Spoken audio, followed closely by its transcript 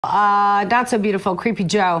Not so beautiful, creepy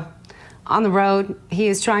Joe on the road. He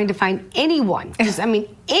is trying to find anyone,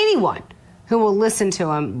 anyone who will listen to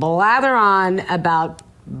him blather on about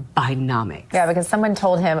Bidenomics. Yeah, because someone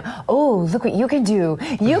told him, oh, look what you can do.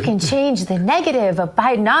 You can change the negative of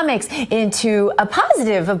Bidenomics into a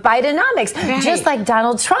positive of Bidenomics, just like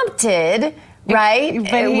Donald Trump did. Right? With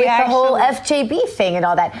the whole FJB thing and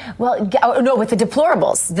all that. Well, no, with the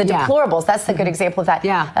deplorables. The deplorables, that's a good example of that.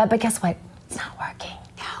 Yeah. But guess what? It's not working.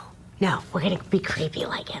 No, we're going to be creepy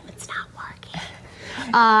like him. It's not working.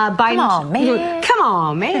 Biden, come on, man. Come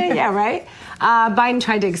on, man. Yeah, right? Biden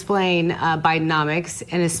tried to explain Bidenomics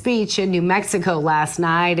in a speech in New Mexico last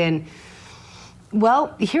night. And,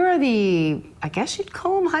 well, here are the, I guess you'd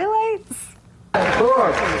call them highlights.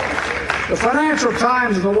 Look, the Financial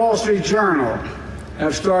Times and the Wall Street Journal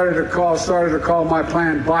have started to call my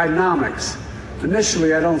plan Bidenomics.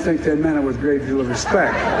 Initially, I don't think they meant it with a great deal of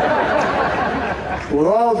respect. With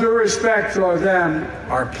all due respect to them,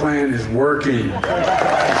 our plan is working.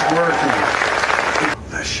 It's working.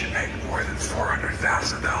 Unless you make more than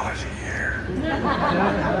 $400,000 a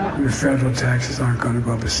year, your federal taxes aren't going to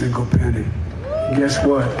go up a single penny. And guess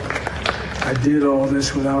what? I did all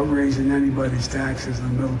this without raising anybody's taxes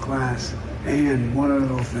in the middle class. And one other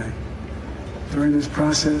little thing. During this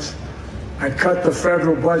process, I cut the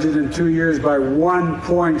federal budget in 2 years by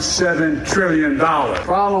 $1.7 trillion.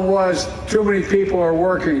 Problem was, too many people are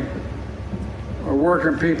working,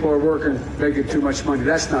 making too much money.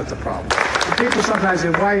 That's not the problem. And people sometimes say,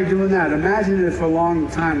 why are you doing that? Imagine if a long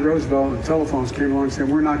time Roosevelt and telephones came along and said,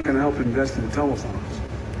 we're not going to help invest in telephones.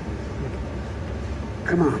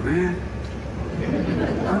 Come on, man.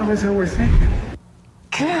 I don't know what we're thinking.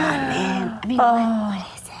 Come on, man. I mean, what is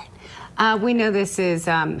it? We know this is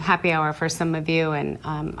happy hour for some of you, and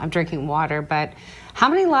I'm drinking water, but how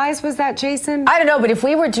many lies was that, Jason? I don't know, but if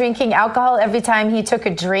we were drinking alcohol every time he took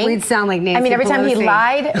a drink... We'd sound like Nancy Pelosi. I mean, every time he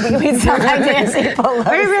lied, we'd sound like Nancy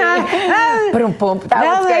Pelosi. Boom.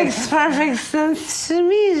 That makes perfect sense to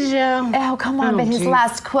me, Joe. Oh, come on, but his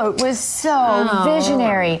last quote was so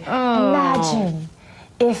visionary. Imagine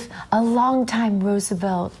if a longtime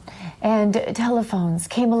Roosevelt and telephones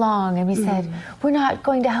came along and we said, we're not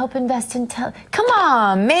going to help invest in Come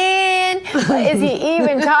on, man. What is he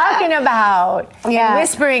even talking about? And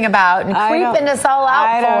whispering about and creeping us all out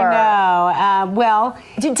I don't know. Well,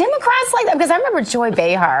 do Democrats like that? Because I remember Joy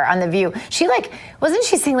Behar on The View. She wasn't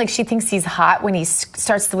she saying she thinks he's hot when he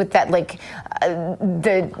starts with that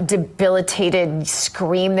the debilitated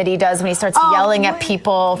scream that he does when he starts yelling at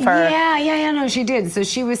people for... Yeah, no, she did. So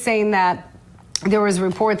she was saying that there was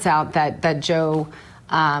reports out that Joe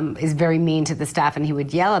is very mean to the staff and he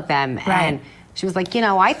would yell at them. Right. And she was like,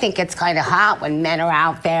 I think it's kind of hot when men are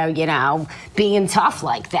out there, being tough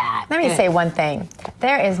like that. Let me say one thing.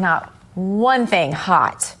 There is not one thing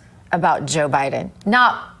hot about Joe Biden.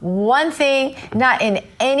 Not one thing, not in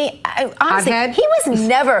any... Honestly, he was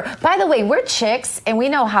never... By the way, we're chicks and we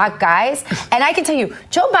know hot guys. And I can tell you,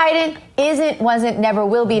 Joe Biden wasn't, never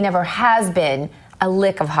will be, never has been a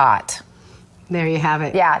lick of hot. There you have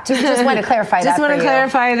it. Yeah, just want to clarify that. Just want to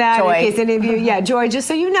clarify that Joy. In case any of you, Joy, just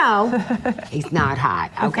so you know, he's not hot,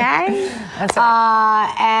 okay? That's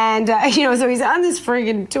right. So he's on this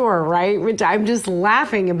friggin' tour, right? Which I'm just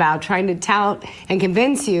laughing about, trying to tout and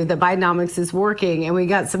convince you that Bidenomics is working, and we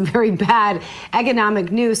got some very bad economic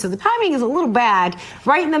news. So the timing is a little bad.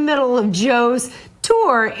 Right in the middle of Joe's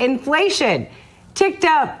tour, inflation ticked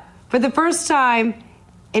up for the first time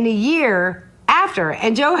in a year after.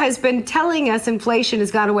 And Joe has been telling us inflation has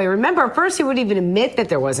gone away. Remember, at first he wouldn't even admit that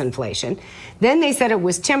there was inflation. Then they said it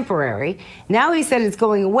was temporary. Now he said it's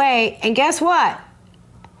going away. And guess what?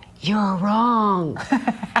 You're wrong.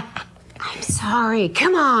 I'm sorry.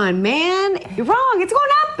 Come on, man. You're wrong. It's going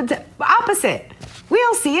up. It's the opposite. We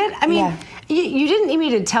all see it. I mean, you didn't need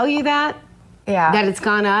me to tell you that? Yeah. That it's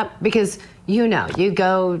gone up? Because you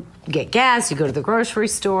go get gas, you go to the grocery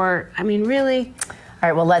store. I mean, really? All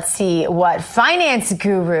right, well, let's see what finance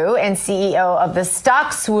guru and CEO of the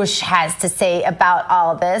stock Swoosh has to say about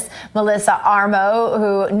all this. Melissa Armo,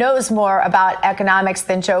 who knows more about economics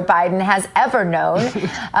than Joe Biden has ever known,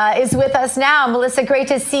 is with us now. Melissa, great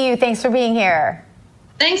to see you. Thanks for being here.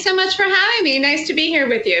 Thanks so much for having me. Nice to be here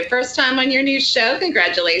with you. First time on your new show.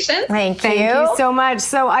 Congratulations. Thank you. Thank you so much.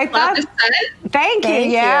 So I thought... Thank you.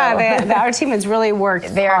 Yeah, our team has really worked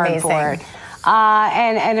hard for it.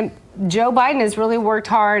 And Joe Biden has really worked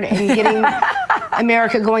hard in getting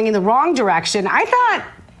America going in the wrong direction. I thought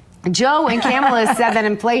Joe and Kamala said that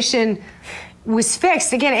inflation was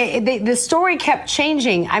fixed. Again, the story kept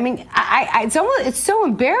changing. I mean, it's so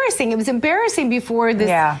embarrassing. It was embarrassing before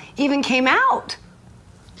this even came out.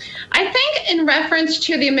 I think in reference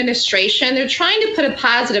to the administration, they're trying to put a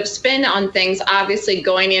positive spin on things, obviously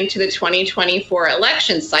going into the 2024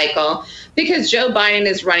 election cycle, because Joe Biden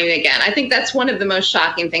is running again. I think that's one of the most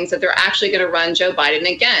shocking things, that they're actually going to run Joe Biden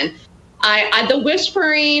again. The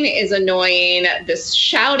whispering is annoying. This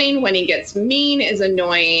shouting when he gets mean is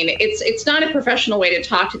annoying. It's not a professional way to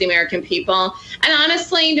talk to the American people. And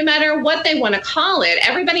honestly, no matter what they want to call it,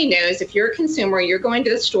 everybody knows if you're a consumer, you're going to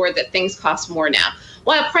the store, that things cost more now.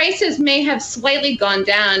 While prices may have slightly gone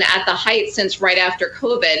down at the height since right after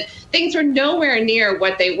COVID, things are nowhere near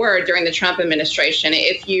what they were during the Trump administration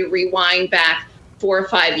if you rewind back 4 or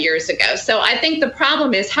 5 years ago. So I think the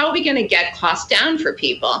problem is, how are we going to get costs down for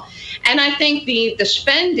people? And I think the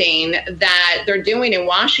spending that they're doing in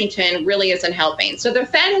Washington really isn't helping. So the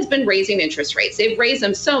Fed has been raising interest rates. They've raised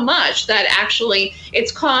them so much that actually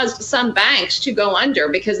it's caused some banks to go under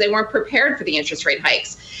because they weren't prepared for the interest rate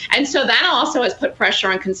hikes. And so that also has put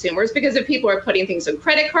pressure on consumers, because if people are putting things on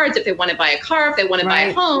credit cards, if they want to buy a car, if they want to buy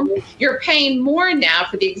a home, you're paying more now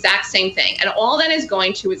for the exact same thing. And all that is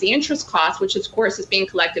going to is the interest cost, which of course is being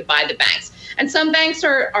collected by the banks. And some banks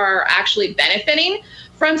are actually benefiting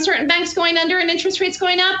from certain banks going under and interest rates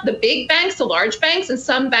going up, the big banks, the large banks, and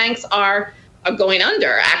some banks are going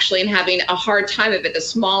under actually and having a hard time of it, the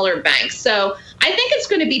smaller banks. So I think it's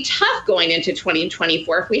going to be tough going into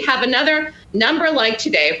 2024. If we have another number like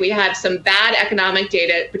today, if we have some bad economic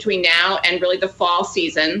data between now and really the fall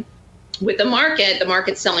season with the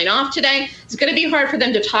market selling off today, it's going to be hard for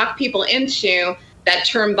them to talk people into that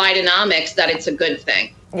term Bidenomics, that it's a good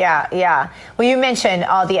thing. Yeah. Well, you mentioned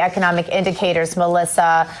all the economic indicators,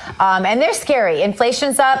 Melissa, and they're scary.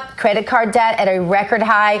 Inflation's up, credit card debt at a record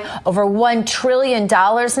high, over $1 trillion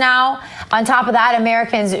now. On top of that,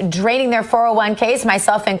 Americans draining their 401ks,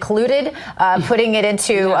 myself included, putting it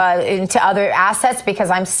into other assets because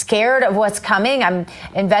I'm scared of what's coming. I'm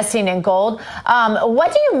investing in gold.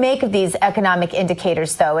 What do you make of these economic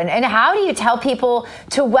indicators, though? And how do you tell people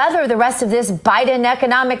to weather the rest of this Biden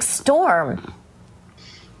economic storm?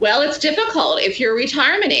 Well, it's difficult if you're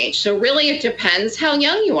retirement age. So really, it depends how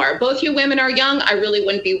young you are. Both you women are young. I really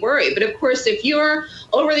wouldn't be worried. But of course, if you're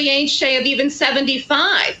over the age, say, of even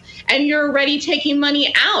 75, and you're already taking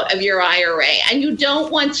money out of your IRA, and you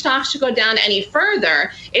don't want stocks to go down any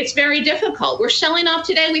further, it's very difficult. We're selling off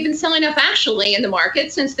today. We've been selling off actually in the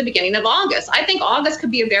market since the beginning of August. I think August could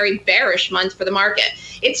be a very bearish month for the market.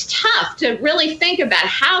 It's tough to really think about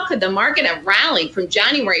how could the market have rallied from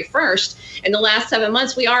January 1st in the last 7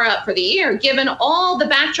 months. We are up for the year, given all the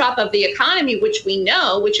backdrop of the economy, which we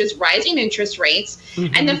know, which is rising interest rates.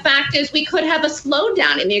 And the fact is we could have a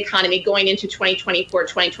slowdown in the economy going into 2024,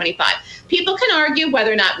 2025. People can argue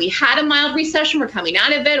whether or not we had a mild recession, we're coming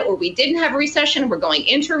out of it, or we didn't have a recession, we're going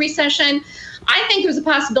into a recession. I think there's a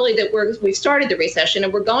possibility that we've started the recession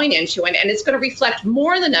and we're going into it, and it's going to reflect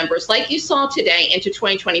more of the numbers like you saw today into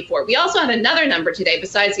 2024. We also had another number today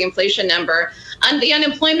besides the inflation number, and the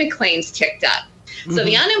unemployment claims ticked up. So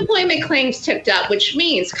the unemployment claims ticked up, which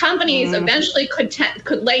means companies eventually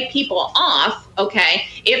could lay people off, okay?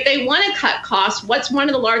 If they want to cut costs, what's one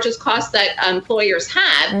of the largest costs that employers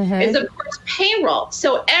have is, of course, payroll.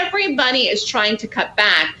 So everybody is trying to cut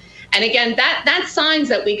back. And again, that signs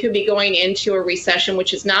that we could be going into a recession,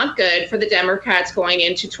 which is not good for the Democrats going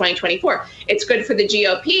into 2024. It's good for the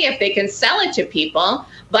GOP if they can sell it to people.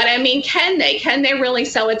 But I mean, can they? Can they really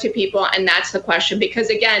sell it to people? And that's the question. Because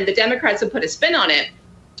again, the Democrats have put a spin on it.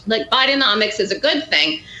 Like Bidenomics is a good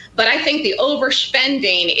thing. But I think the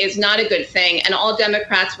overspending is not a good thing. And all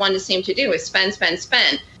Democrats want to seem to do is spend, spend,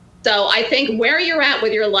 spend. So I think where you're at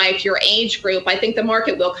with your life, your age group, I think the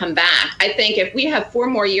market will come back. I think if we have 4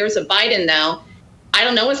 more years of Biden, though, I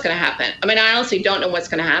don't know what's going to happen. I mean, I honestly don't know what's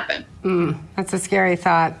going to happen. That's a scary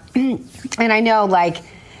thought. And I know,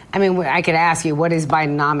 I could ask you, what is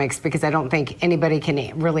Bidenomics? Because I don't think anybody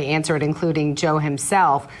can really answer it, including Joe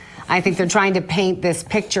himself. I think they're trying to paint this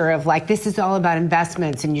picture of this is all about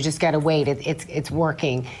investments and you just got to wait. It's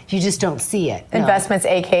working. You just don't see it. Investments,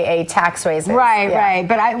 AKA tax raises. Right.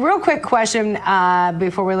 But real quick question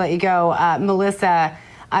before we let you go. Melissa,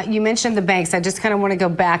 you mentioned the banks. I just kind of want to go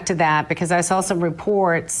back to that because I saw some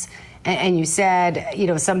reports and you said,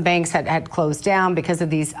 some banks had closed down because of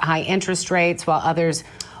these high interest rates while others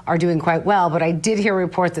are doing quite well. But I did hear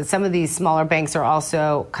reports that some of these smaller banks are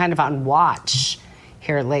also kind of on watch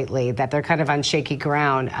here lately, that they're kind of on shaky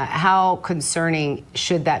ground. How concerning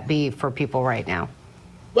should that be for people right now?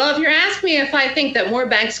 Well, if you're asking me if I think that more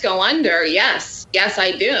banks go under, yes,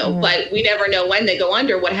 I do. But we never know when they go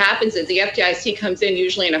under. What happens is the FDIC comes in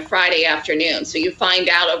usually on a Friday afternoon. So you find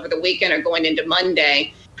out over the weekend or going into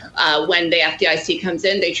Monday when the FDIC comes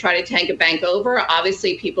in, they try to take a bank over.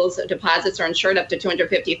 Obviously, people's deposits are insured up to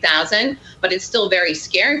 $250,000, but it's still very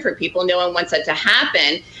scary for people. No one wants that to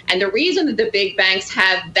happen. And the reason that the big banks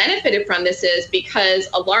have benefited from this is because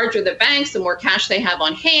the larger the banks, the more cash they have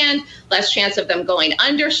on hand, less chance of them going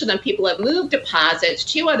under. So then people have moved deposits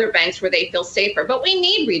to other banks where they feel safer. But we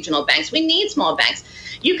need regional banks. We need small banks.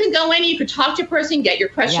 You can go in, you can talk to a person, get your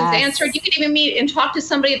questions answered. You can even meet and talk to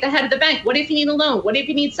somebody at the head of the bank. What if you need a loan? What if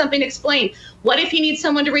you need something explained? What if you need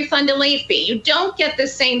someone to refund a late fee? You don't get the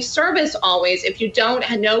same service always if you don't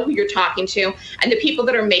know who you're talking to and the people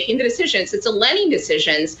that are making the decisions. It's a lending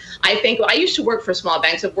decisions. I think I used to work for small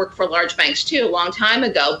banks. I've worked for large banks too a long time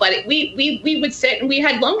ago. But we would sit and we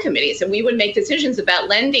had loan committees and we would make decisions about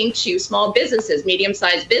lending to small businesses,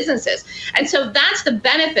 medium-sized businesses. And so that's the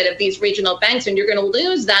benefit of these regional banks. And you're going to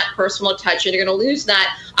lose that personal touch and you're going to lose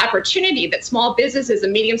that opportunity that small businesses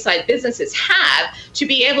and medium-sized businesses have to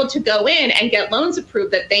be able to go in and get loans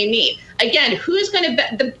approved that they need. Again, who's going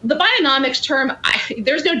to, the Bidenomics term,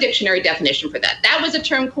 there's no dictionary definition for that. That was a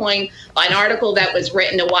term coined by an article that was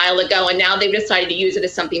written a while ago, and now they've decided to use it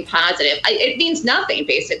as something positive. It means nothing,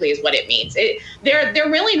 basically, is what it means.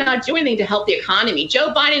 They're really not doing anything to help the economy.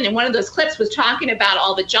 Joe Biden, in one of those clips, was talking about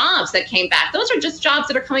all the jobs that came back. Those are just jobs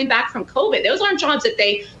that are coming back from COVID. Those aren't jobs that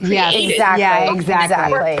they created. Yeah,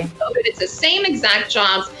 exactly. It's the same exact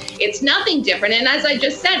jobs. It's nothing different. And as I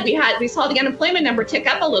just said, we saw the unemployment number tick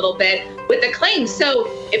up a little bit with the claims. So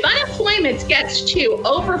if unemployment gets to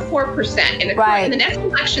over 4% in the next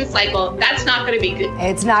election cycle, that's not going to be good.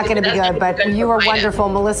 It's not going to be good, but you were wonderful.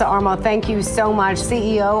 Melissa Armo, thank you so much.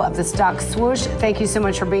 CEO of the stock Swoosh, thank you so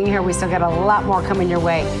much for being here. We still got a lot more coming your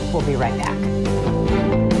way. We'll be right back.